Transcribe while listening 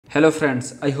Hello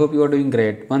friends, I hope you are doing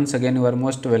great. Once again you are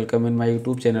most welcome in my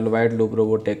YouTube channel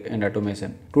WokWi and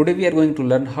Automation. Today we are going to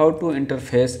learn how to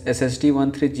interface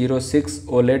SSD1306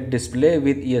 Oled display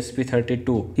with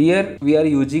ESP32. Here we are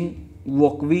using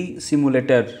WokWi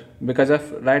simulator because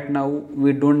of right now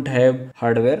we don't have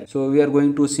hardware, so we are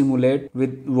going to simulate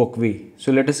with WokWi.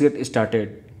 So let us get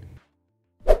started.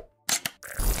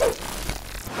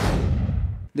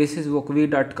 This is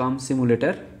WokWi.com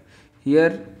simulator.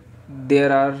 Here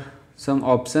there are some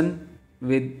options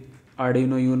with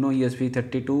Arduino Uno,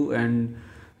 ESP32 and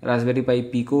Raspberry Pi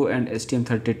Pico and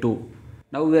STM32.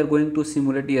 Now we are going to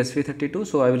simulate ESP32,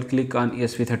 so I will click on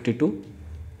ESP32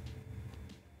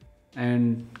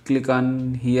 and click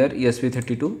on here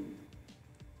ESP32.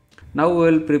 Now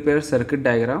we will prepare circuit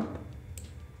diagram.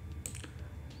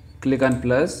 Click on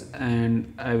plus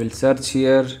and I will search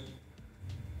here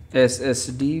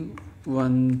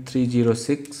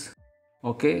SSD1306.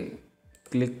 Okay,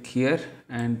 click here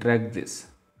and drag this.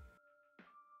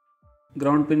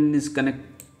 Ground pin is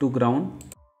connected to ground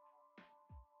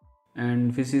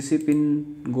and VCC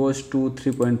pin goes to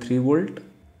 3.3 volt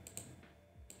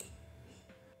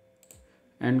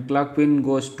and clock pin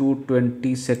goes to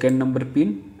 22nd number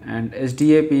pin and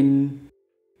SDA pin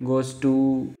goes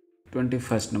to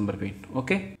 21st number pin.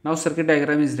 Okay, now circuit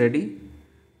diagram is ready.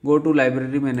 Go to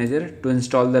library manager to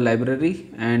install the library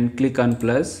and click on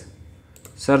plus.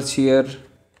 Search here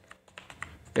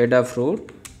Adafruit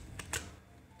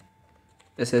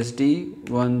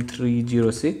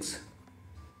SSD1306.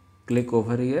 Click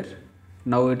over here.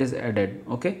 Now it is added.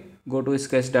 Okay. Go to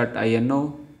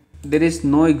sketch.ino. There is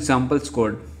no examples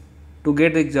code. To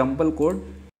get the example code,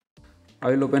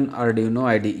 I will open Ardino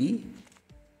IDE.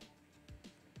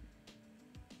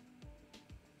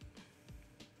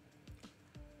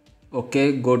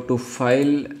 Okay, go to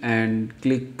file and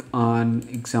click on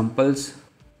examples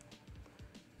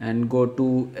and go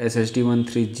to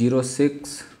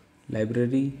SSD1306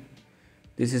 library.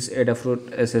 This is Adafruit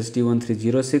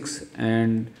SSD1306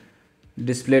 and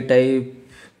display type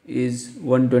is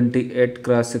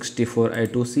 128x64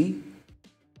 I2C.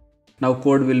 Now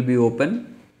code will be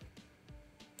open.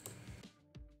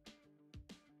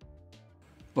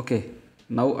 Okay,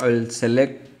 now I will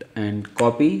select and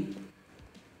copy,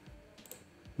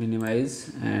 minimize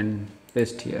and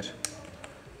paste here.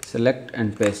 Select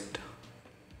and paste.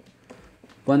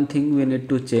 One thing we need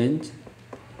to change.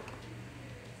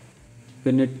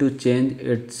 We need to change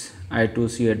its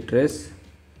I2C address.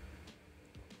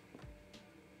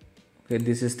 Okay,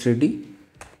 this is 3D.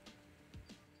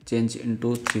 Change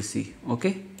into 3C.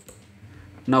 Okay.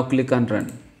 Now click on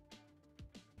run.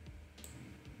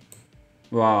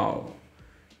 Wow.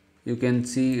 You can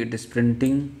see it is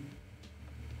printing.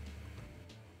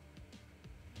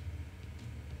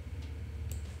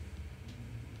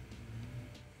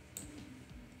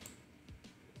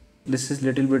 This is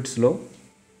little bit slow.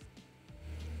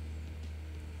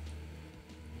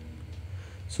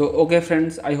 So okay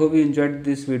friends, I hope you enjoyed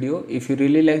this video. If you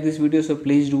really like this video, so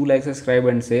please do like, subscribe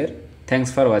and share.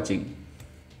 Thanks for watching.